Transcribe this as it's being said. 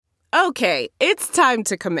Okay, it's time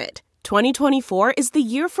to commit. 2024 is the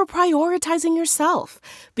year for prioritizing yourself.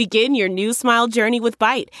 Begin your new smile journey with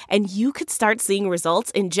Byte, and you could start seeing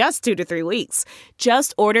results in just 2 to 3 weeks.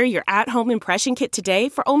 Just order your at-home impression kit today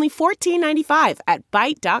for only $14.95 at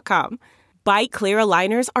Byte.com. Byte Clear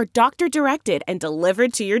aligners are doctor-directed and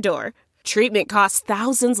delivered to your door. Treatment costs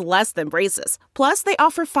thousands less than braces. Plus, they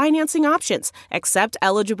offer financing options, accept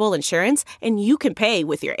eligible insurance, and you can pay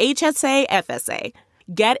with your HSA FSA.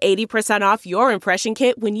 Get 80% off your impression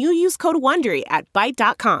kit when you use code WONDERY at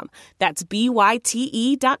Byte.com. That's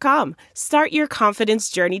BYTE.com. Start your confidence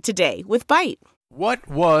journey today with Byte. What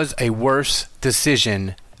was a worse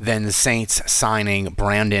decision than the Saints signing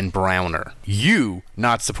Brandon Browner? You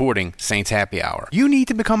not supporting Saints Happy Hour. You need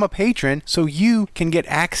to become a patron so you can get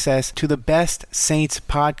access to the best Saints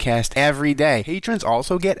podcast every day. Patrons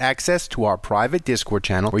also get access to our private Discord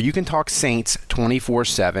channel where you can talk Saints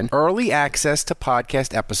 24/7, early access to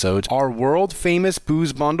podcast episodes, our world famous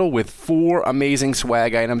booze bundle with 4 amazing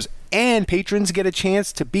swag items, and patrons get a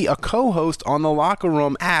chance to be a co-host on the Locker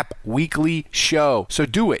Room app weekly show. So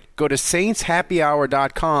do it. Go to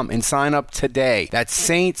saintshappyhour.com and sign up today. That's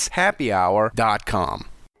saintshappyhour.com.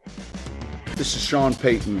 This is Sean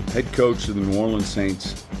Payton, head coach of the New Orleans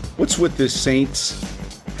Saints. What's with this Saints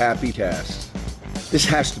Happy Cast? This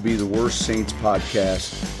has to be the worst Saints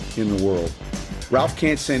podcast in the world. Ralph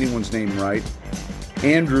can't say anyone's name right.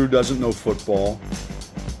 Andrew doesn't know football.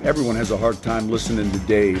 Everyone has a hard time listening to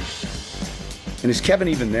Dave. And is Kevin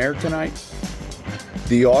even there tonight?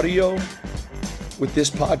 The audio with this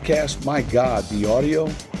podcast, my God, the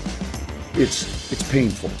audio, it's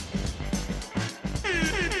painful.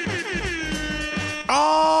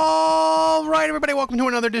 All right, everybody, welcome to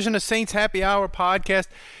another edition of Saints Happy Hour podcast.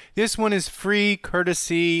 This one is free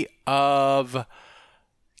courtesy of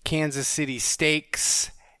Kansas City Steaks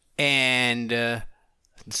and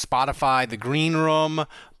Spotify, The Green Room.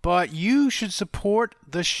 But you should support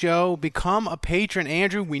the show. Become a patron,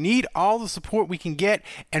 Andrew. We need all the support we can get,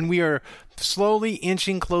 and we are slowly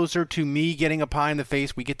inching closer to me getting a pie in the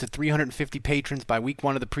face. We get to 350 patrons by week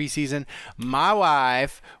 1 of the preseason. My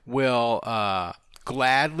wife will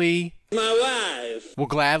gladly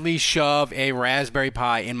shove a raspberry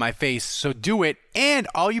pie in my face. So do it. And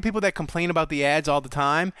all you people that complain about the ads all the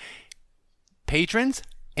time, patrons,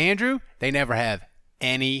 Andrew, they never have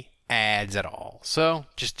any ads at all. So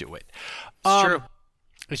just do it. It's true.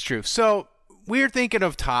 It's true. So we're thinking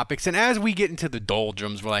of topics, and as we get into the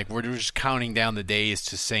doldrums, we're just counting down the days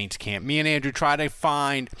to Saints camp. Me and Andrew try to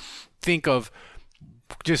think of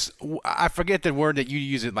just, I forget the word that you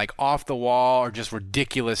use, it like off the wall or just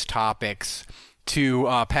ridiculous topics to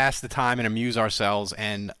pass the time and amuse ourselves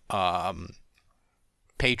and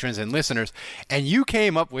patrons and listeners. And you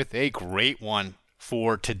came up with a great one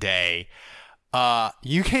for today.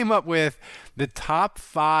 You came up with the top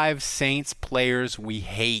 5 Saints players we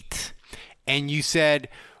hate. And you said,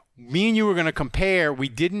 me and you were going to compare. We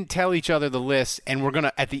didn't tell each other the list. And we're going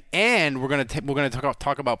to, at the end, we're going to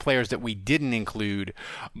talk about players that we didn't include.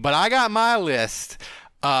 But I got my list.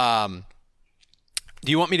 Do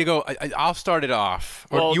you want me to go? I'll start it off.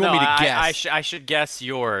 Or Well, you want no, me to guess? I should guess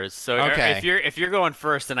yours. So Okay. if you're going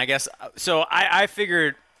first, then I guess. So I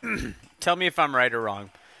figured. Tell me if I'm right or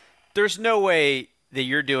wrong. There's no way that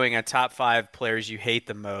you're doing a top 5 players you hate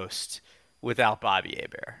the most without Bobby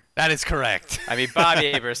Hebert. That is correct. I mean,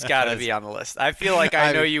 Bobby Hebert's got to be on the list. I feel like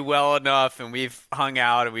I know you well enough, and we've hung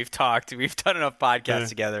out, and we've talked, and we've done enough podcasts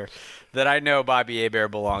together that I know Bobby Hebert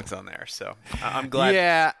belongs on there. So I'm glad.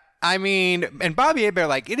 Yeah. I mean, and Bobby Hebert,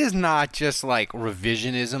 like, it is not just like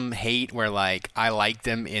revisionism hate where like I liked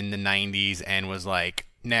him in the 90s and was like,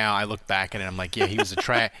 now I look back at it, I'm like, yeah, he was a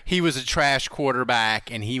trash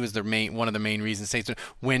quarterback, and he was one of the main reasons Saints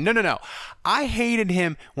win. No. I hated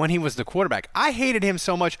him when he was the quarterback. I hated him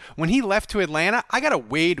so much when he left to Atlanta. I got a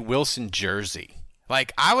Wade Wilson jersey.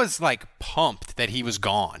 Like, I was like pumped that he was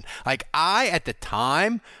gone. Like, I at the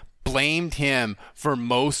time blamed him for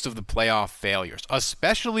most of the playoff failures,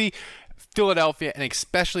 especially Philadelphia and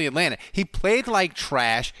especially Atlanta. He played like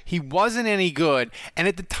trash. He wasn't any good. And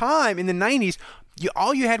at the time in the 90s,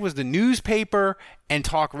 all you had was the newspaper and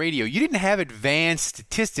talk radio. You didn't have advanced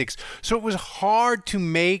statistics, so it was hard to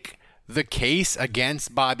make the case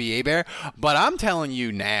against Bobby Hebert. But I'm telling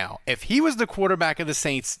you now, if he was the quarterback of the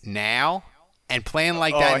Saints now and playing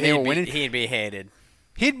like that, and they were winning, he'd be hated.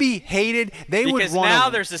 He'd be hated. Because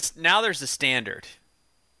now there's a standard.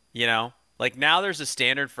 You know, like now there's a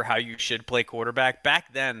standard for how you should play quarterback.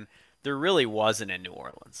 Back then, there really wasn't in New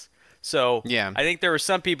Orleans. So yeah. I think there were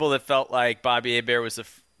some people that felt like Bobby Hebert was a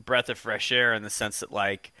breath of fresh air in the sense that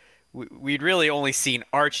like we'd really only seen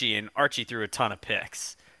Archie, and Archie threw a ton of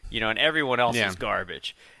picks. and everyone else was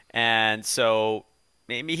garbage. And so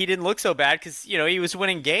maybe he didn't look so bad because, he was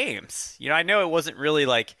winning games. I know it wasn't really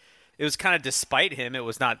like it was kind of despite him. It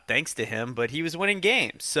was not thanks to him, but he was winning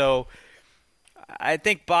games. So I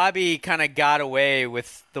think Bobby kind of got away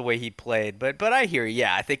with the way he played. But I hear you.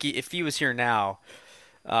 Yeah, I think if he was here now,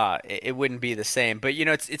 it wouldn't be the same. But,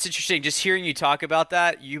 it's interesting just hearing you talk about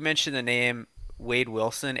that. You mentioned the name Wade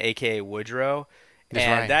Wilson, a.k.a. Woodrow.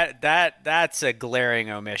 That's right. That's a glaring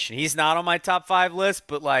omission. He's not on my top 5 list,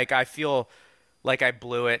 but I feel like I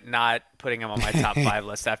blew it not putting him on my top 5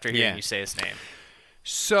 list after hearing you say his name.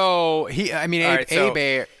 So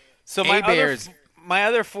Hebert. So my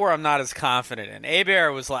other 4 I'm not as confident in.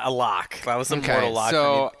 Hebert was a lock. That was a mortal lock.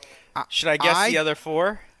 So for me. Should I guess the other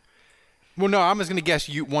 4? Well, no, I was going to guess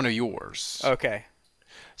one of yours. Okay.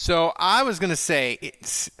 So I was going to say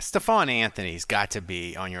Stephon Anthony's got to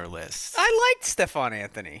be on your list. I liked Stephon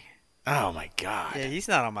Anthony. Oh my God. Yeah, he's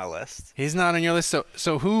not on my list. He's not on your list.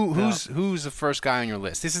 So who's the first guy on your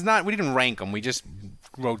list? This is not. We didn't rank them. We just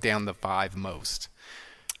wrote down the 5 most.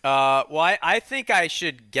 Well, I think I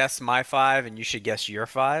should guess my 5, and you should guess your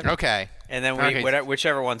 5. Okay. And then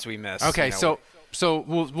whichever ones we miss. Okay. So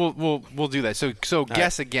we'll do that. So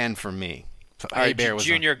guess again for me. So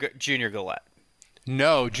Junior Galette.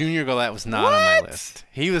 No, Junior Galette was not on my list.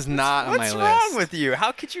 He was not on my list. What's wrong with you?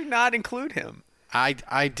 How could you not include him?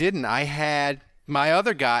 I didn't. I had my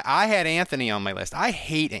other guy. I had Anthony on my list. I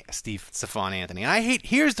hate Stephon Anthony. And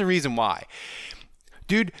here's the reason why.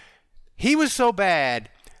 Dude, he was so bad.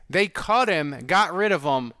 They cut him, got rid of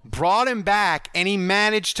him, brought him back, and he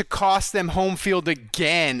managed to cost them home field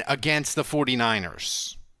again against the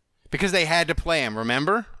 49ers. Because they had to play him,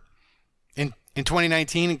 remember? In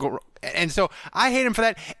 2019. And so I hate him for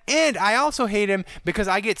that. And I also hate him because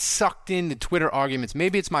I get sucked into Twitter arguments.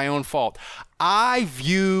 Maybe it's my own fault. I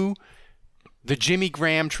view the Jimmy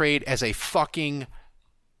Graham trade as a fucking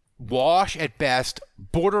wash at best,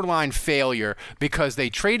 borderline failure, because they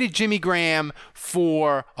traded Jimmy Graham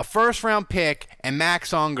for a first-round pick and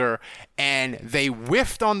Max Unger, and they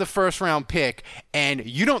whiffed on the first-round pick, and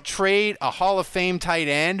you don't trade a Hall of Fame tight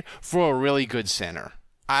end for a really good center.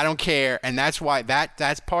 I don't care, and that's why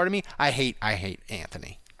that's part of me. I hate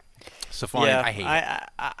Anthony. Stephon, I hate it.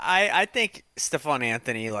 I think Stephon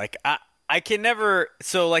Anthony, I can never.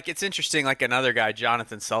 So it's interesting. Another guy,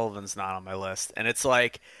 Jonathan Sullivan's not on my list, and it's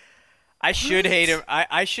I should hate him.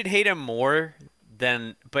 I should hate him more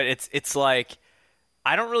than, but it's I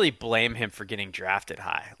don't really blame him for getting drafted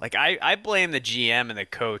high. I blame the GM and the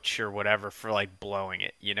coach or whatever for blowing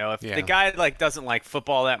it. If the guy doesn't like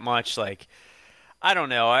football that much, I don't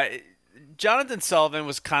know. Jonathan Sullivan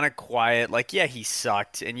was kind of quiet. He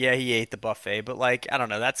sucked, and he ate the buffet. But I don't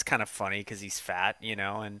know. That's kind of funny because he's fat,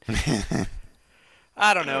 and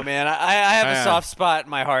I don't know, man. I have a soft spot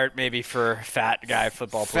in my heart maybe for fat guy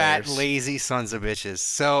football players. Fat, lazy sons of bitches.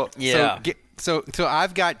 So yeah. So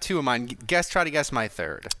I've got 2 of mine. Try to guess my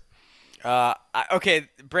third. Okay,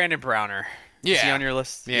 Brandon Browner. Yeah. Is he on your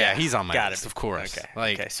list? Yeah, he's on my got list, it. of course.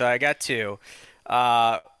 Okay, so I got 2.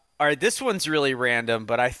 All right, this one's really random,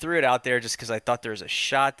 but I threw it out there just because I thought there was a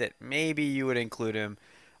shot that maybe you would include him.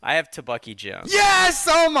 I have Tebucky Jones. Yes!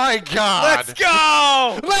 Oh, my God. Let's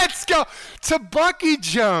go! Let's go! Tebucky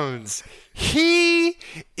Jones. He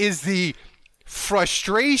is the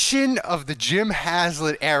frustration of the Jim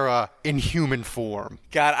Haslett era in human form.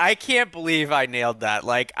 God, I can't believe I nailed that.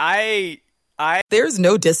 There's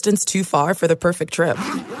no distance too far for the perfect trip.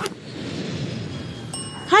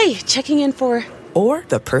 Hi, checking in for... Or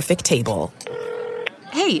the perfect table.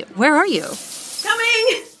 Hey, where are you?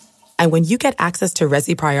 Coming! And when you get access to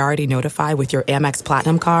Resi Priority Notify with your Amex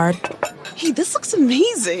Platinum card... Hey, this looks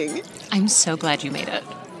amazing. I'm so glad you made it.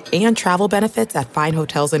 And travel benefits at fine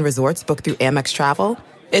hotels and resorts booked through Amex Travel,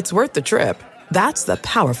 it's worth the trip. That's the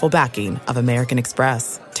powerful backing of American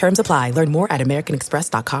Express. Terms apply. Learn more at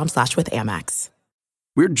americanexpress.com/withAmex.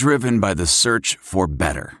 We're driven by the search for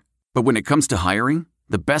better. But when it comes to hiring,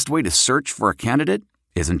 the best way to search for a candidate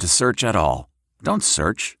isn't to search at all. Don't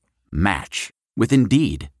search. Match. With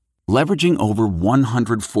Indeed. Leveraging over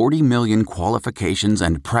 140 million qualifications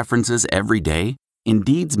and preferences every day,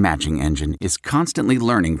 Indeed's matching engine is constantly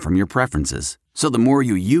learning from your preferences. So the more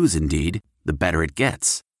you use Indeed, the better it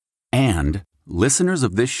gets. And listeners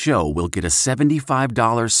of this show will get a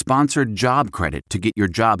 $75 sponsored job credit to get your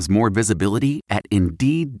jobs more visibility at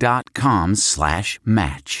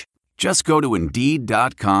Indeed.com/match. Just go to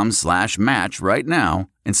Indeed.com/match right now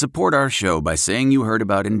and support our show by saying you heard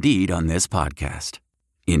about Indeed on this podcast.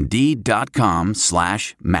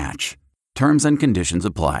 Indeed.com/match. Terms and conditions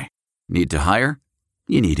apply. Need to hire?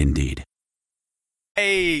 You need Indeed.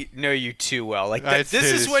 I know you too well. Like This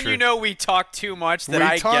this is when true. you know we talk too much. That We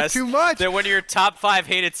I talk guessed too much. That one of your top 5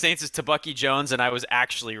 hated Saints is Tabucky Jones, and I was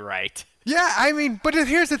actually right. Yeah, I mean, but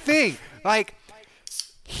here's the thing. Like,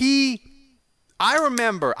 I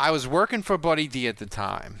remember I was working for Buddy D at the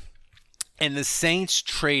time, and the Saints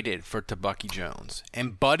traded for Tabucky Jones.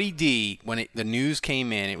 And Buddy D, when the news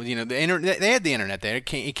came in, it was, the internet. They had the internet there. It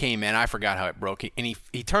came in. I forgot how it broke. And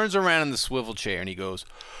he turns around in the swivel chair and he goes,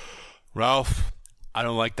 "Ralph, I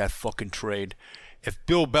don't like that fucking trade. If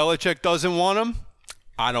Bill Belichick doesn't want him,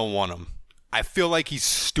 I don't want him. I feel like he's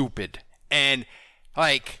stupid." And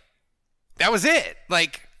like, that was it.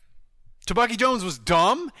 Like, Tabucky Jones was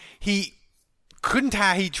dumb. He couldn't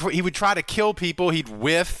he would try to kill people. He'd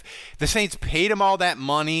whiff. The Saints paid him all that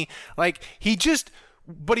money. Like,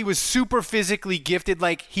 but he was super physically gifted.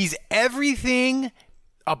 Like, he's everything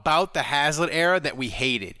about the Hazlitt era that we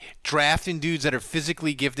hated. Drafting dudes that are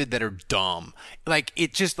physically gifted that are dumb. Like,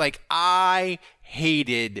 it just, like, I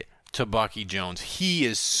hated Tabucky Jones. He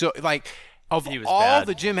is so, like, of all bad.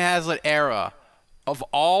 the Jim Hazlitt era, of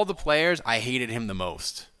all the players, I hated him the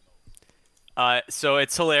most. So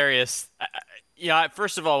it's hilarious. Yeah,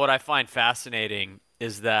 first of all, what I find fascinating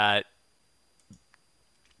is that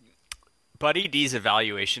Buddy D's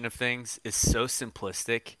evaluation of things is so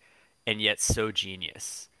simplistic and yet so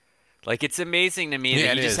genius. Like, it's amazing to me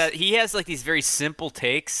that he has like these very simple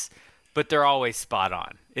takes, but they're always spot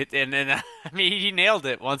on. And I mean, he nailed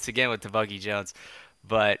it once again with Tabucky Jones.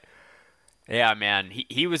 But yeah, man,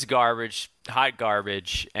 he was garbage, hot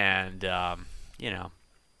garbage, and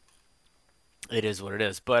it is what it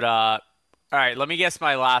is. But all right, let me guess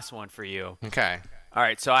my last one for you. Okay. All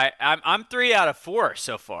right, so I'm 3 out of 4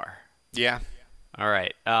 so far. Yeah. All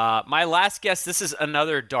right. My last guess, this is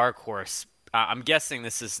another dark horse. I'm guessing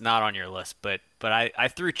this is not on your list, but I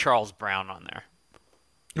threw Charles Brown on there.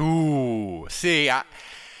 Ooh. See,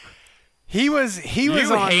 he was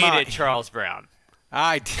you on hated Charles Brown.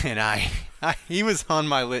 I did. He was on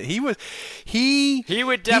my list. He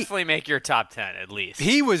would definitely make your top 10 at least.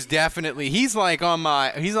 He was definitely. He's on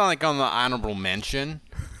the honorable mention.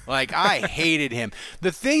 Like, I hated him.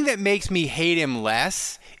 The thing that makes me hate him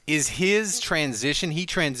less is his transition. We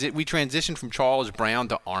transitioned from Charles Brown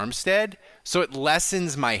to Armstead, so it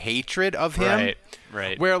lessens my hatred of him.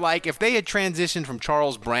 Right. Where, like, if they had transitioned from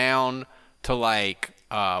Charles Brown to, like,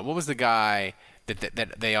 what was the guy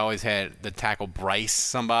that they always had, the tackle, Bryce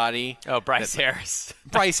somebody? Oh, Bryce Harris.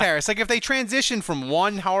 Bryce Harris. Like, if they transitioned from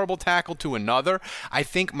one horrible tackle to another, I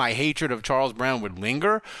think my hatred of Charles Brown would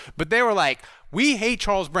linger. But they were like, we hate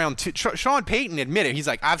Charles Brown too. Sean Payton admitted, he's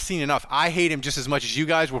like, I've seen enough. I hate him just as much as you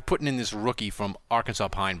guys. We're putting in this rookie from Arkansas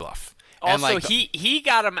Pine Bluff. Also, and, like, he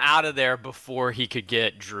got him out of there before he could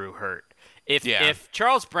get Drew hurt. If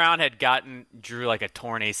Charles Brown had gotten Drew like a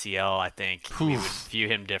torn ACL, I think we would view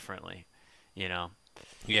him differently. Yeah,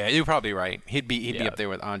 you're probably right. He'd be up there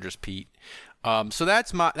with Andres Pete. So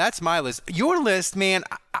that's my list. Your list, man.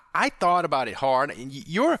 I thought about it hard.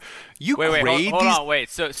 Wait.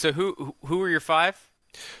 So who were your 5?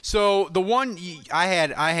 So the one I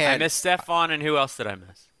had. I missed Stephon, and who else did I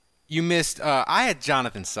miss? You missed. I had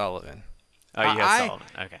Jonathan Sullivan. Oh, you had Sullivan.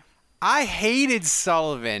 Okay. I hated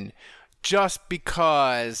Sullivan just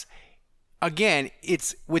because, again,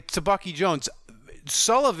 it's with Tabucky Jones.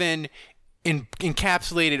 Sullivan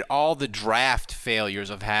encapsulated all the draft failures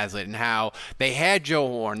of Hazlitt and how they had Joe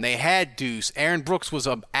Horn, they had Deuce. Aaron Brooks was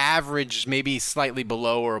an average, maybe slightly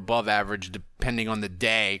below or above average, depending on the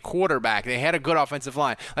day. Quarterback, they had a good offensive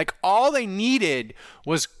line. Like, all they needed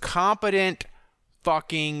was competent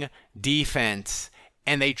fucking defense,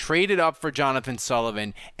 and they traded up for Jonathan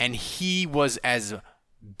Sullivan, and he was as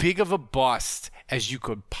big of a bust as you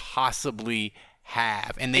could possibly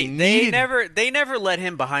have. And they never let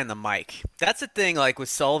him behind the mic. That's the thing, like with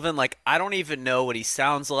Sullivan, like I don't even know what he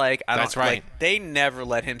sounds like. That's right. Like, they never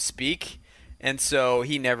let him speak, and so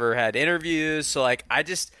he never had interviews. So like I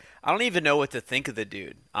don't even know what to think of the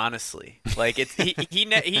dude, honestly. Like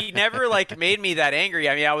he never like made me that angry.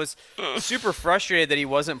 I mean, I was super frustrated that he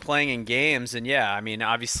wasn't playing in games, and yeah, I mean,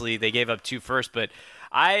 obviously they gave up 2 firsts, but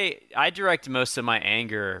I direct most of my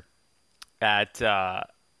anger at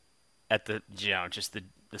the just the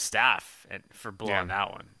staff and for blowing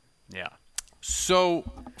that one. Yeah. So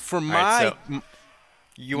for my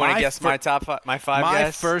you want to guess my top 5? My 5 my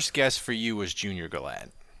guess? first guess for you was Junior Galad.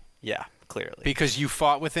 Yeah, clearly. Because you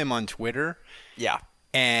fought with him on Twitter. Yeah.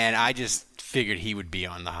 And I just figured he would be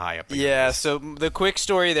on the high up. Yeah, so the quick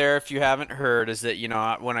story there, if you haven't heard, is that,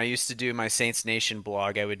 when I used to do my Saints Nation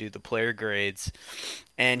blog, I would do the player grades.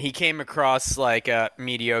 And he came across like a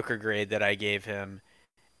mediocre grade that I gave him.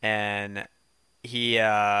 And he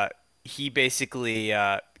he basically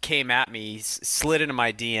came at me, slid into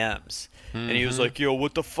my DMs, and he was like, "Yo,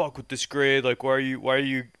 what the fuck with this grade? Like, why are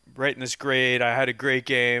you writing this grade? I had a great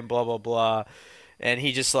game, blah blah blah," and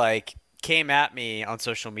he just like came at me on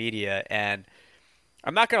social media, and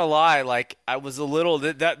I'm not gonna lie, like I was a little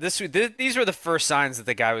these were the first signs that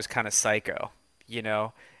the guy was kind of psycho, you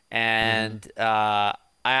know, and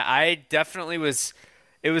I definitely was.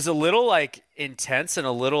 It was a little like intense and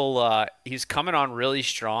a little he was coming on really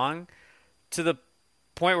strong to the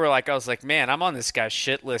point where like I was like, man, I'm on this guy's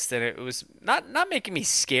shit list, and it was not making me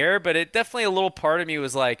scared, but it definitely a little part of me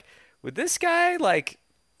was like, would this guy like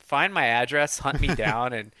find my address, hunt me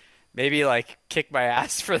down, and maybe like kick my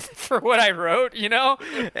ass for what I wrote, you know?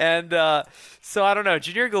 And so I don't know.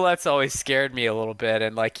 Junior Galette's always scared me a little bit,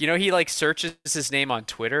 and like, you know, he like searches his name on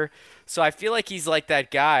Twitter, so I feel like he's like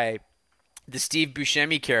that guy, the Steve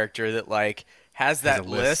Buscemi character that like has that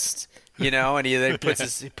list, you know, and he then puts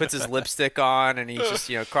his lipstick on, and he just,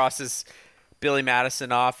 you know, crosses Billy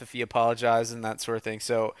Madison off if he apologizes and that sort of thing.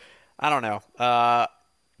 So I don't know.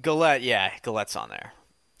 Galette's on there,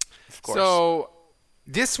 of course. So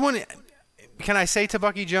this one, can I say to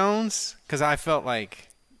Bucky Jones? Because I felt like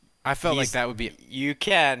that would be. You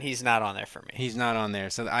can. He's not on there for me. He's not on there,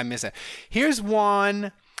 so I miss it. Here's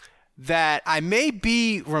one that I may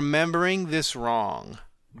be remembering this wrong,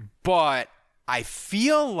 but I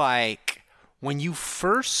feel like when you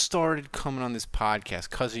first started coming on this podcast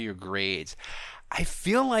because of your grades, I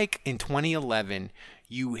feel like in 2011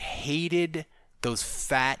 you hated those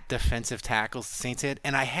fat defensive tackles the Saints had,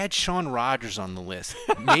 and I had Shaun Rogers on the list.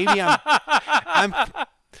 Maybe I'm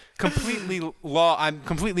completely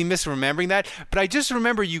misremembering that, but I just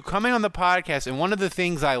remember you coming on the podcast, and one of the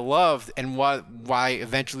things I loved and why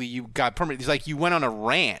eventually you got permanent is like you went on a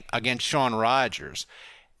rant against Shaun Rogers,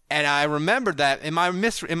 and I remembered that. Am I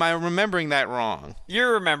remembering that wrong?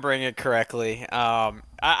 You're remembering it correctly.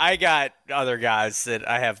 I got other guys that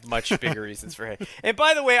I have much bigger reasons for hating. And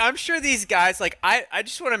by the way, I'm sure these guys, like, I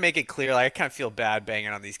just want to make it clear, like, I kind of feel bad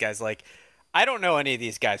banging on these guys, like, I don't know any of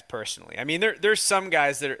these guys personally. I mean, there's some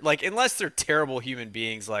guys that are, like, unless they're terrible human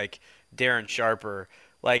beings like Darren Sharper,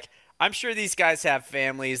 like, I'm sure these guys have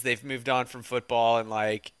families, they've moved on from football, and,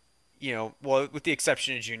 like, you know, well, with the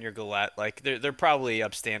exception of Junior Galette, like, they're probably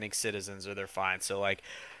upstanding citizens or they're fine. So, like,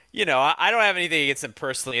 you know, I don't have anything against them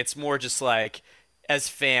personally. It's more just, like, as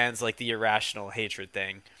fans, like, the irrational hatred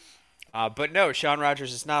thing. But no, Shaun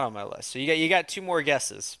Rogers is not on my list. So you got two more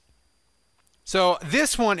guesses. So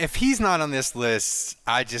this one, if he's not on this list,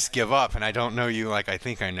 I just give up, and I don't know you like I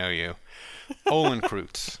think I know you. Olin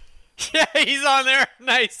Kreutz. Yeah, he's on there.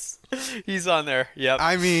 Nice. He's on there. Yep.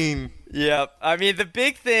 Yep. I mean, the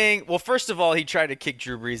big thing, well, first of all, he tried to kick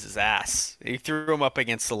Drew Brees' ass. He threw him up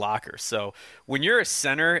against the locker. So when you're a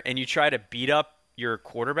center and you try to beat up your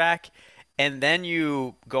quarterback and then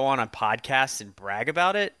you go on a podcast and brag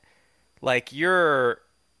about it, like, you're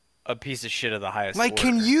a piece of shit of the highest order. Like,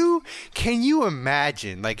 can you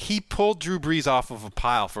imagine? Like, he pulled Drew Brees off of a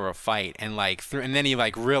pile for a fight, and like, and then he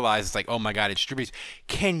like realized, like, oh my God, it's Drew Brees.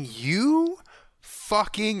 Can you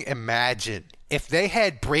fucking imagine if they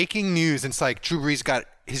had breaking news and it's like Drew Brees got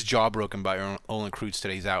his jaw broken by Olin Kreutz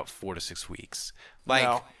today? He's out 4 to 6 weeks. Like,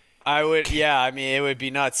 no. I would, yeah. I mean, it would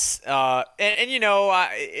be nuts. And you know,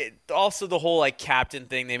 also the whole like captain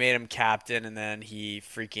thing. They made him captain, and then he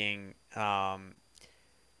freaking.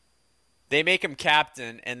 They make him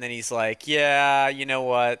captain, and then he's like, yeah, you know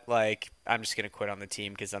what? Like, I'm just gonna quit on the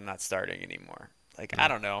team because I'm not starting anymore. Like, I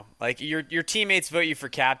don't know. Like, your teammates vote you for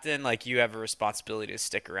captain. Like, you have a responsibility to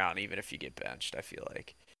stick around even if you get benched, I feel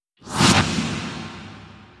like.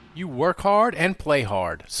 You work hard and play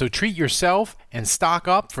hard, so treat yourself and stock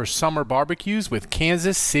up for summer barbecues with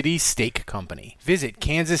Kansas City Steak Company. Visit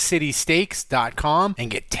kansascitysteaks.com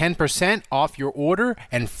and get 10% off your order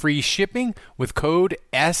and free shipping with code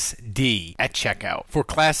SD at checkout. For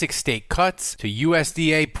classic steak cuts to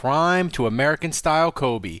USDA Prime to American-style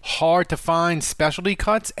Kobe, hard-to-find specialty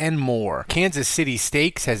cuts, and more, Kansas City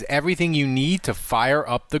Steaks has everything you need to fire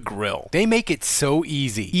up the grill. They make it so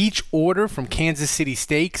easy. Each order from Kansas City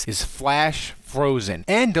Steaks is flash frozen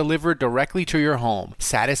and delivered directly to your home.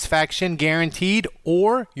 Satisfaction guaranteed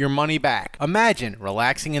or your money back. Imagine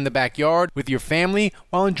relaxing in the backyard with your family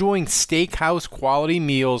while enjoying steakhouse quality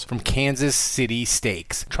meals from Kansas City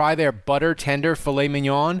Steaks. Try their butter tender filet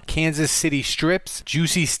mignon, Kansas City strips,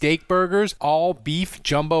 juicy steak burgers, all beef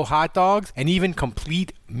jumbo hot dogs, and even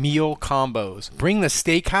complete meal combos. Bring the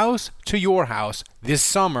steakhouse to your house this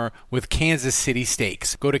summer with Kansas City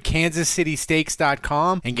Steaks. Go to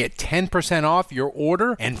kansascitysteaks.com and get 10% off your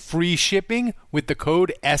order and free shipping with the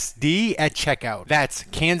code SD at checkout. That's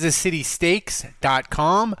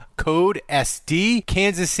kansascitysteaks.com, code SD,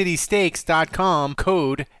 kansascitysteaks.com,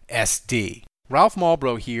 code SD. Ralph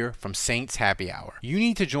Malbrough here from Saints Happy Hour. You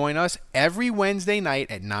need to join us every Wednesday night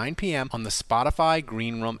at 9 p.m. on the Spotify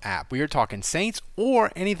Green Room app. We are talking Saints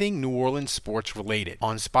or anything New Orleans sports related.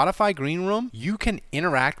 On Spotify Green Room, you can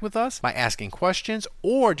interact with us by asking questions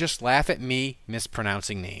or just laugh at me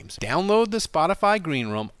mispronouncing names. Download the Spotify Green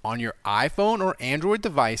Room on your iPhone or Android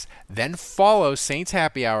device, then follow Saints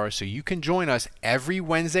Happy Hour so you can join us every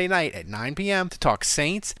Wednesday night at 9 p.m. to talk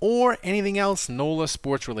Saints or anything else NOLA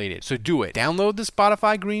sports related. So do it. Download the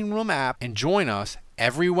Spotify Green Room app and join us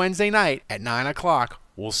every Wednesday night at 9 o'clock.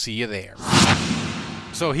 We'll see you there.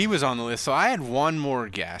 So he was on the list. So I had one more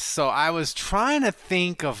guess. So I was trying to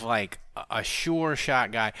think of like a sure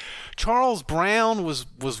shot guy. Charles Brown was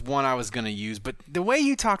one I was going to use. But the way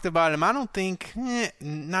you talked about him, I don't think,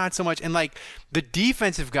 not so much. And like the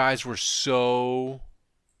defensive guys were so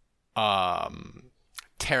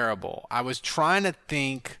terrible. I was trying to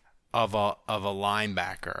think of a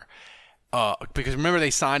linebacker. Because remember they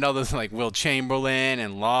signed all those like Will Chamberlain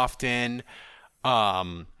and Lofton,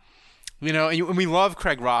 and we love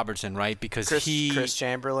Craig Robertson, right? Because Chris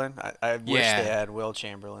Chamberlain. I wish they had Will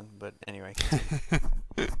Chamberlain, but anyway.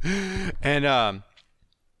 And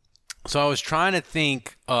so I was trying to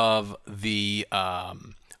think of the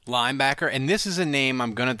linebacker, and this is a name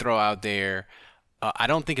I'm gonna throw out there. I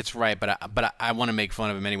don't think it's right, but I want to make fun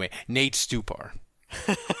of him anyway. Nate Stupar.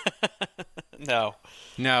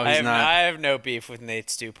 No, he's not. I have no beef with Nate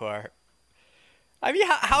Stupar. I mean,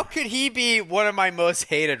 how could he be one of my most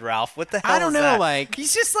hated, Ralph? What the hell? I don't know. That? Like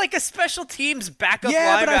he's just like a special teams backup linebacker.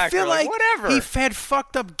 Yeah, but I feel like whatever. He had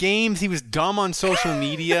fucked up games. He was dumb on social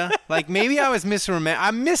media. Like maybe I was I'm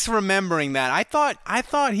misremembering that. I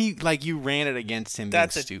thought he like you ran it against him.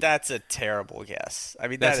 That's being stupid. That's a terrible guess. I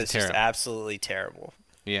mean, That's that is just absolutely terrible.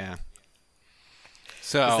 Yeah.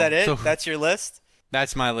 So is that it? That's your list?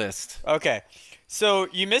 That's my list. Okay. So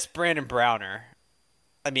you missed Brandon Browner.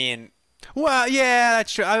 I mean, well, yeah,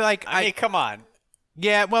 that's true. I mean, come on.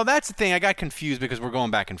 Yeah, well, that's the thing. I got confused because we're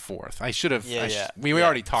going back and forth. I should have. We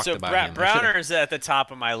already talked about him. Browner is at the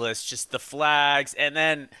top of my list. Just the flags, and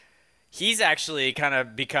then he's actually kind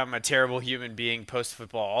of become a terrible human being post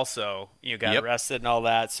football. Also, got arrested and all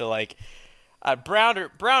that. So like,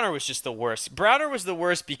 Browner was just the worst. Browner was the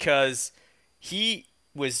worst because he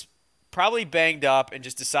was probably banged up and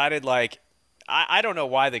just decided like, I don't know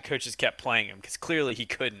why the coaches kept playing him because clearly he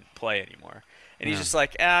couldn't play anymore. And he's just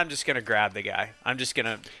like, I'm just going to grab the guy. I'm just going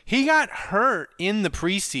to – He got hurt in the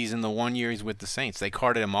preseason the 1 year he's with the Saints. They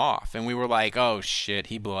carted him off. And we were like, oh, shit,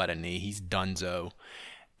 he blew out a knee. He's donezo.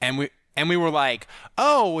 And we were like,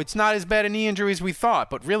 oh, it's not as bad a knee injury as we thought.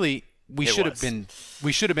 But really – we should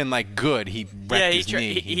have been like good. He wrecked his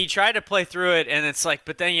knee. He tried to play through it, and it's like,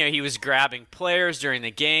 but then he was grabbing players during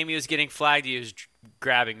the game. He was getting flagged. He was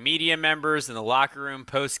grabbing media members in the locker room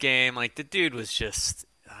post game. Like the dude was just.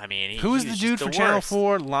 I mean, who was the dude for Channel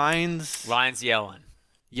 4? Lyons Yellen.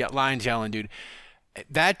 Yeah, Lyons Yellen, dude.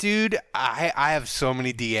 That dude, I have so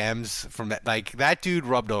many DMs from that. Like that dude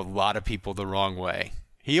rubbed a lot of people the wrong way.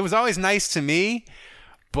 He was always nice to me,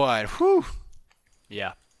 but whew.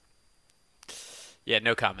 Yeah. Yeah,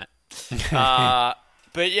 no comment.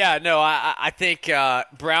 But yeah, no, I think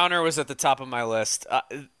Browner was at the top of my list.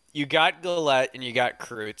 You got Gillette and you got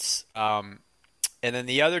Kreutz. And then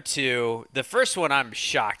the other two, the first one I'm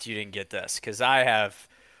shocked you didn't get this because I have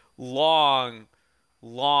long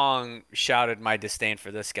shouted my disdain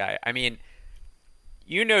for this guy. I mean,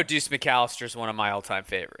 Deuce McAllister is one of my all-time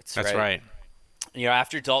favorites. That's right.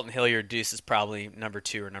 After Dalton Hilliard, Deuce is probably number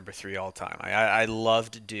 2 or number 3 all-time. I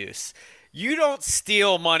loved Deuce. You don't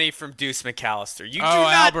steal money from Deuce McAllister. You do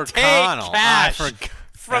not Albert take Connell. cash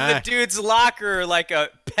from the dude's locker like a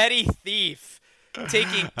petty thief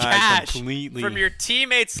taking cash from your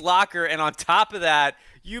teammate's locker. And on top of that,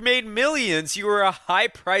 you made millions. You were a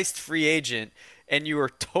high-priced free agent, and you were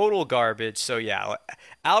total garbage. So, yeah,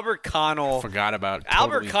 Albert Connell.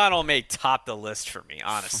 Albert Connell may top the list for me,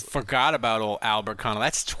 honestly. Forgot about old Albert Connell.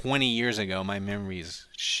 That's 20 years ago. My memory's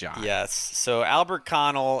shot. Yes. So Albert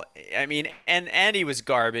Connell, I mean, and he was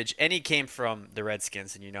garbage, and he came from the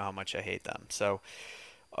Redskins, and you know how much I hate them. So,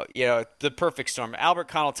 the perfect storm. Albert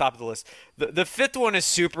Connell, top of the list. The fifth one is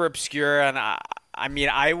super obscure, and I mean,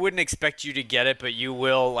 I wouldn't expect you to get it, but you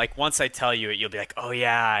will. Like, once I tell you it, you'll be like, oh,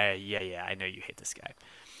 yeah, I know you hate this guy.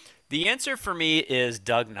 The answer for me is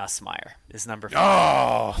Doug Nussmeier is number 5.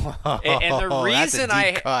 Oh, And the reason that's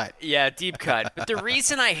a deep cut. Yeah, deep cut. But the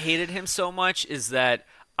reason I hated him so much is that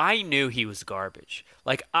I knew he was garbage.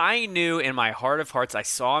 Like, I knew in my heart of hearts, I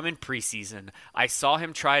saw him in preseason. I saw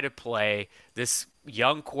him try to play this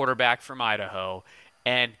young quarterback from Idaho,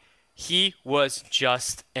 and he was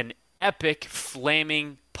just an epic,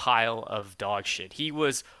 flaming pile of dog shit. He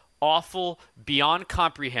was awful, beyond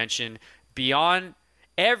comprehension, beyond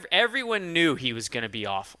everyone knew he was going to be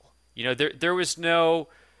awful. You know, there was no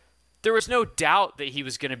doubt that he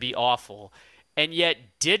was going to be awful. And yet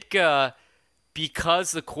Ditka,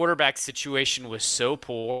 because the quarterback situation was so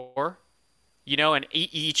poor, you know, and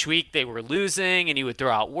each week they were losing, and he would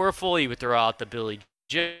throw out Wuerffel, he would throw out the Billy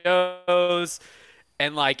Joes,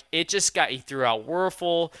 and like he threw out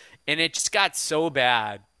Wuerffel, and it just got so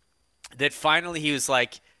bad that finally he was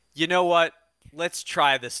like, you know what, let's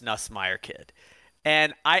try this Nussmeier kid.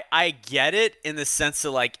 And I get it in the sense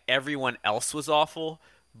that like everyone else was awful,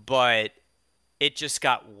 but it just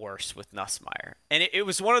got worse with Nussmeier. And it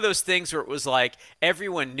was one of those things where it was like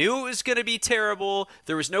everyone knew it was going to be terrible.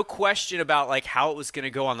 There was no question about like how it was going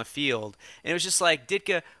to go on the field. And it was just like,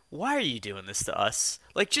 Ditka, why are you doing this to us?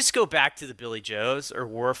 Like, just go back to the Billy Joes or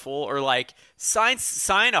Wuerffel, or like sign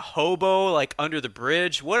a hobo like under the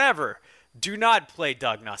bridge, whatever. Do not play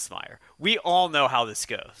Doug Nussmeier. We all know how this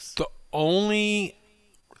goes. The only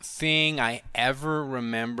thing I ever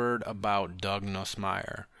remembered about Doug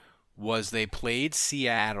Nussmeier was they played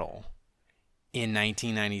Seattle in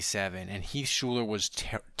 1997, and Heath Shuler was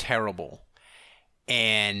terrible.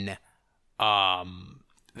 And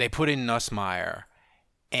they put in Nussmeier,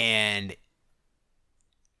 and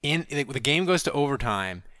the game goes to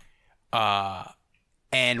overtime,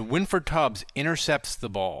 and Winford Tubbs intercepts the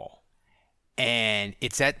ball, and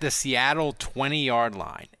it's at the Seattle 20-yard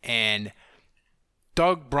line, and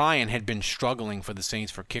Doug Bryan had been struggling for the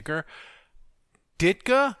Saints for kicker.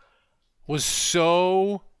 Ditka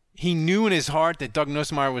he knew in his heart that Doug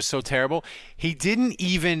Nussmeier was so terrible, he didn't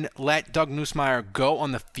even let Doug Nussmeier go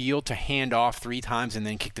on the field to hand off 3 times and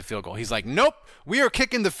then kick the field goal. He's like, nope, we are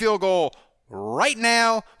kicking the field goal right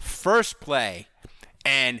now, first play.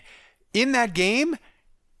 And in that game,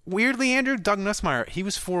 weirdly, Andrew, Doug Nussmeier, he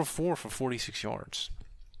was 4 of 4 for 46 yards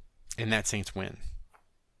in that Saints win.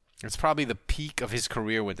 It's probably the peak of his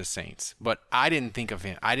career with the Saints, but I didn't think of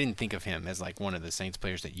him as like one of the Saints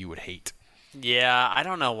players that you would hate. Yeah, I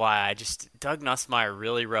don't know why. Doug Nussmeier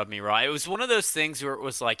really rubbed me raw. It was one of those things where it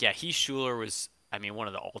was like, yeah, Heath Shuler was, one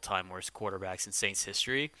of the all-time worst quarterbacks in Saints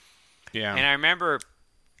history. Yeah. And I remember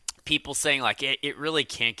people saying, like, it really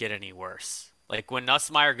can't get any worse. Like, when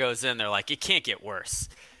Nussmeier goes in, they're like, it can't get worse.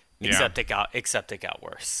 Except it got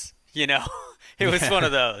worse. You know? It was one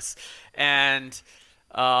of those. And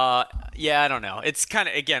I don't know. It's kind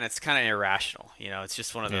of irrational. You know, it's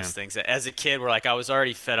just one of those things that as a kid, I was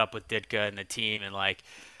already fed up with Ditka and the team, and like,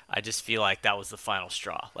 I just feel like that was the final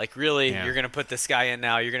straw. Like, really, you're going to put this guy in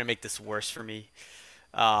now? You're going to make this worse for me?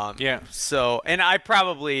 So, and I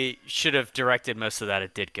probably should have directed most of that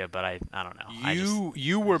at Ditka, but I don't know.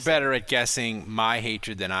 You were better at guessing my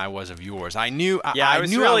hatred than I was of yours. I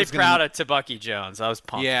was really proud of Tebucky Jones. I was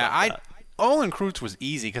pumped. Yeah, Olin Kreutz was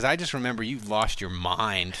easy because I just remember you lost your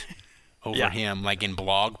mind over him, like in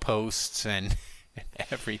blog posts and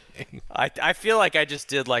everything. I feel like I just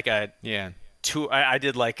did like a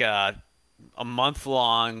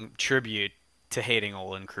month-long tribute to hating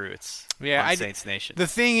Olin Kreutz on Saints Nation. The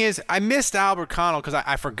thing is, I missed Albert Connell because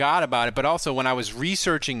I forgot about it, but also when I was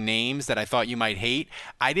researching names that I thought you might hate,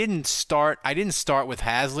 I didn't start with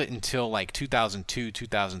Haslett until like 2002,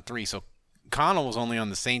 2003, so Connell was only on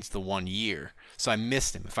the Saints the 1 year, so I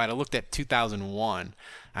missed him. If I'd have looked at 2001,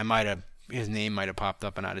 his name might have popped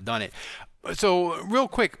up and I'd have done it. So real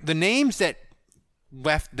quick, the names that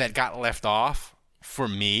got left off for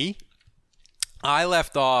me, I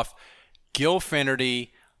left off Gil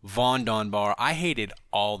Finnerty, Vaughn Dunbar. I hated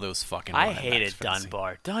all those fucking running backs. I hated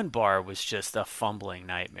Dunbar. Dunbar was just a fumbling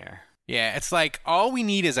nightmare. Yeah, it's like all we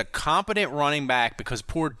need is a competent running back because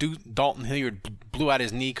poor Dalton Hilliard blew out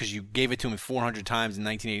his knee because you gave it to him 400 times in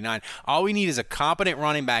 1989. All we need is a competent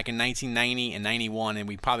running back in 1990 and 91,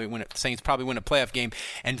 and Saints probably win a playoff game.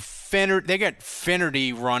 And they got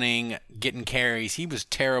Finnerty running, getting carries. He was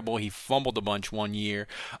terrible. He fumbled a bunch 1 year.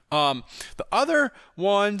 The other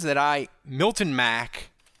ones that Milton Mack,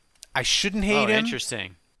 I shouldn't hate him.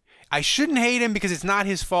 Interesting. I shouldn't hate him because it's not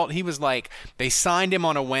his fault. He was like, they signed him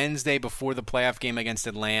on a Wednesday before the playoff game against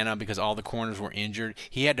Atlanta because all the corners were injured.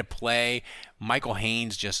 He had to play. Michael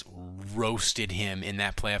Haynes just roasted him in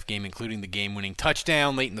that playoff game, including the game-winning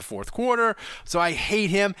touchdown late in the fourth quarter. So I hate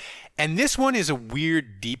him. And this one is a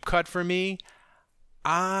weird deep cut for me.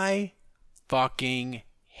 I fucking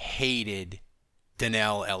hated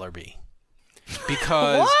Dannell Ellerbe.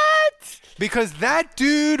 Because What? Because that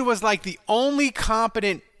dude was like one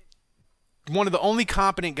of the only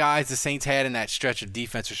competent guys the Saints had in that stretch of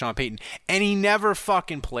defense for Sean Payton, and he never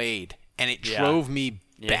fucking played, and it drove me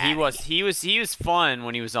batty. He was fun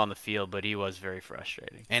when he was on the field, but he was very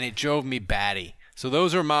frustrating. And it drove me batty. So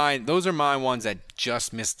those are my ones that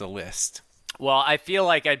just missed the list. Well, I feel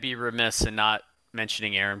like I'd be remiss in not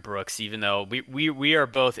mentioning Aaron Brooks, even though we are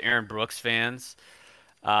both Aaron Brooks fans.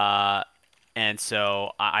 And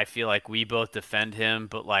so I feel like we both defend him,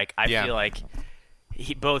 but like I feel like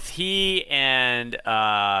both he and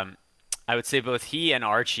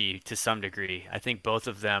Archie to some degree. I think both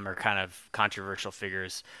of them are kind of controversial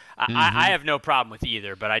figures. I have no problem with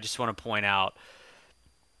either, but I just want to point out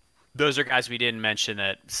those are guys we didn't mention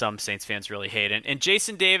that some Saints fans really hate. And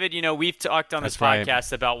Jason David, we've talked on this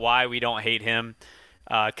podcast about why we don't hate him.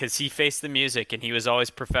 Because he faced the music, and he was always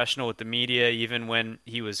professional with the media. Even when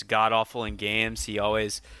he was god-awful in games, he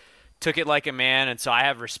always took it like a man, and so I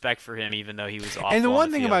have respect for him, even though he was awful. And the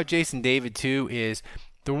one thing field. about Jason David, too, is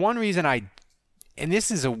the one reason and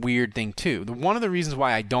this is a weird thing, too, one of the reasons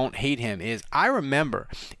why I don't hate him is I remember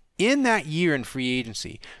in that year in free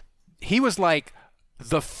agency, he was like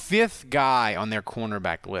the 5th guy on their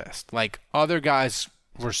cornerback list. Like, other guys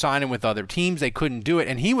were signing with other teams. They couldn't do it.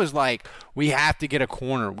 And he was like, we have to get a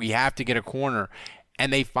corner. We have to get a corner.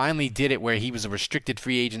 And they finally did it where he was a restricted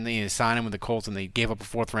free agent. They signed him with the Colts, and they gave up a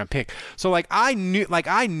 4th-round pick. So, like, I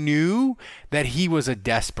knew that he was a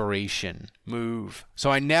desperation move.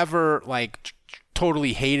 So I never, like,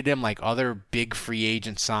 totally hated him like other big free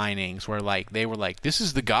agent signings where, like, they were like, this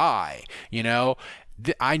is the guy,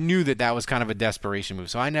 I knew that was kind of a desperation move.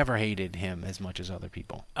 So I never hated him as much as other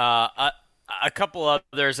people. A couple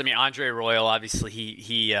others. I mean, Andre Royal, obviously,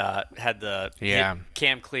 he had the hit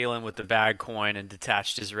Cam Cleveland with the bag coin and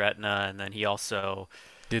detached his retina, and then he also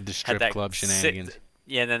did the strip club shenanigans.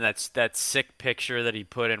 And then that sick picture that he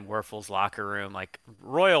put in Werfel's locker room. Like,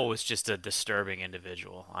 Royal was just a disturbing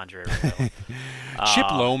individual, Andre Royal. Chip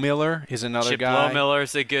Lohmiller is another guy. Chip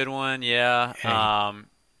Lohmiller's a good one, yeah. Hey. I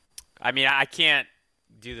mean, I can't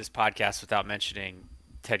do this podcast without mentioning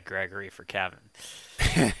Ted Gregory for Kevin.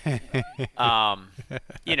 Sean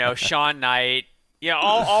Knight,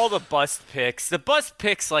 all the bust picks. The bust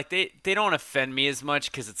picks, like, they don't offend me as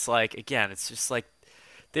much because it's like, again, it's just like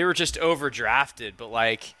they were just overdrafted. But,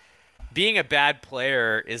 like, being a bad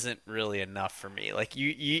player isn't really enough for me. Like,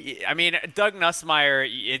 I mean, Doug Nussmeier,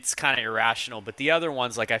 it's kind of irrational. But the other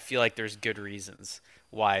ones, like, I feel like there's good reasons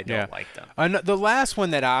why I don't like them. The last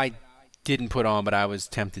one that I didn't put on, but I was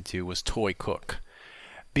tempted to, was Toy Cook.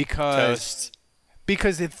 Because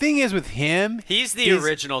the thing is with him, he's the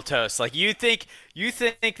original Toast. Like, you think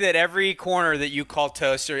that every corner that you call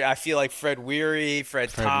Toaster, I feel like Fred Weary, Fred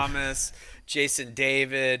Thomas, Jason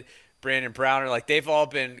David, Brandon Browner, like, they've all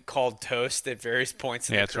been called Toast at various points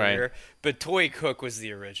in their career. Right. But Toy Cook was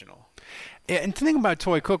the original. And the thing about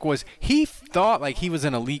Toy Cook was he thought like he was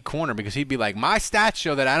an elite corner because he'd be like, my stats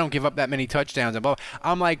show that I don't give up that many touchdowns. And blah.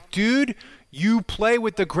 I'm like, dude, you play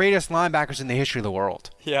with the greatest linebackers in the history of the world.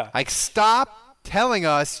 Yeah. Like, stop telling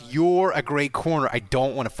us you're a great corner. I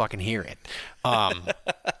don't want to fucking hear it. So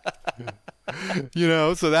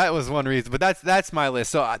that was one reason. But that's my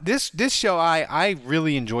list. So this show, I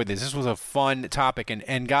really enjoyed this. This was a fun topic.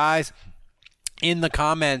 And guys, in the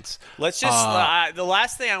comments, let's just the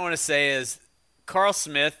last thing I want to say is, Carl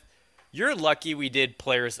Smith, you're lucky we did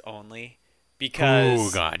players only,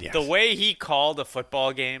 because the way he called a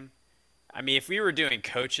football game, I mean, if we were doing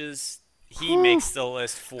coaches, he makes the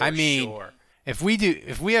list for sure. If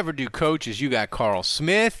we ever do coaches, you got Carl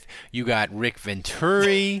Smith, you got Rick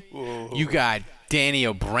Venturi, you got Danny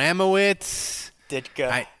Abramowitz,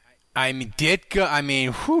 Ditka. Ditka. I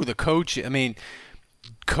mean, the coach. I mean,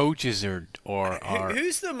 coaches are.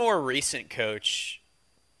 Who's the more recent coach?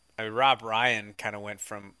 I mean, Rob Ryan kind of went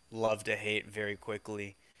from love to hate very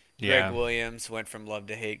quickly. Greg Williams went from love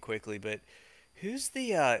to hate quickly, but who's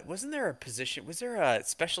the? Wasn't there a position? Was there a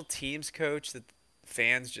special teams coach that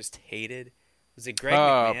fans just hated? Was it Greg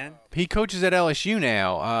McMahon? He coaches at LSU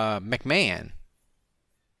now. McMahon.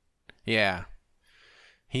 Yeah,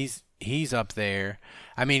 he's up there.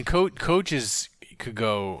 I mean, coaches could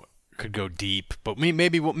go could go deep. But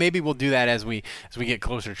maybe we'll do that as we get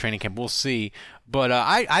closer to training camp. We'll see. But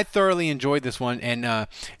I thoroughly enjoyed this one. And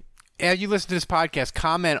as you listen to this podcast,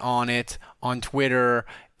 comment on it on Twitter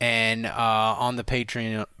and on the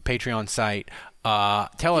Patreon site.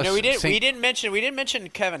 Tell us. We didn't mention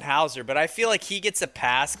Kevin Hauser, but I feel like he gets a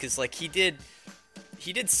pass because like he did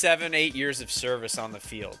 7-8 years of service on the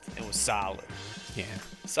field and was solid. Yeah.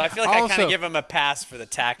 So I feel like I kind of give him a pass for the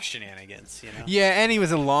tax shenanigans, you know. Yeah, and he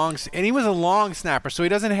was a long snapper, so he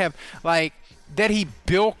doesn't have like that. He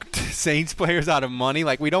bilked Saints players out of money.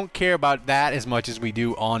 Like we don't care about that as much as we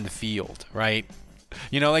do on the field, right?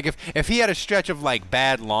 You know, like if he had a stretch of like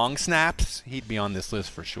bad long snaps, he'd be on this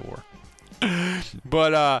list for sure.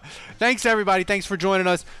 But thanks everybody. Thanks for joining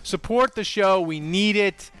us. Support the show. We need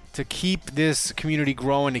it to keep this community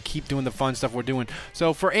growing, to keep doing the fun stuff we're doing.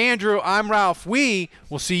 So for Andrew, I'm Ralph. We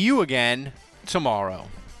will see you again tomorrow.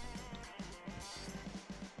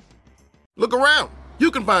 Look around.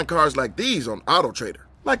 You can find cars like these on AutoTrader,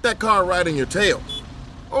 like that car riding your tail.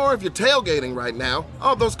 Or if you're tailgating right now,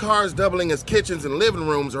 all those cars doubling as kitchens and living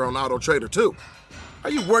rooms are on AutoTrader too. Are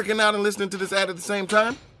you working out and listening to this ad at the same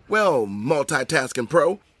time? Well, multitasking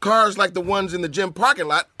pro, cars like the ones in the gym parking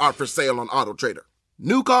lot are for sale on AutoTrader.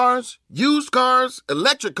 New cars, used cars,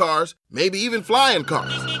 electric cars, maybe even flying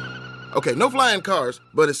cars. Okay, no flying cars,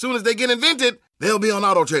 but as soon as they get invented, they'll be on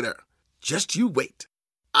AutoTrader. Just you wait.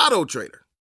 AutoTrader.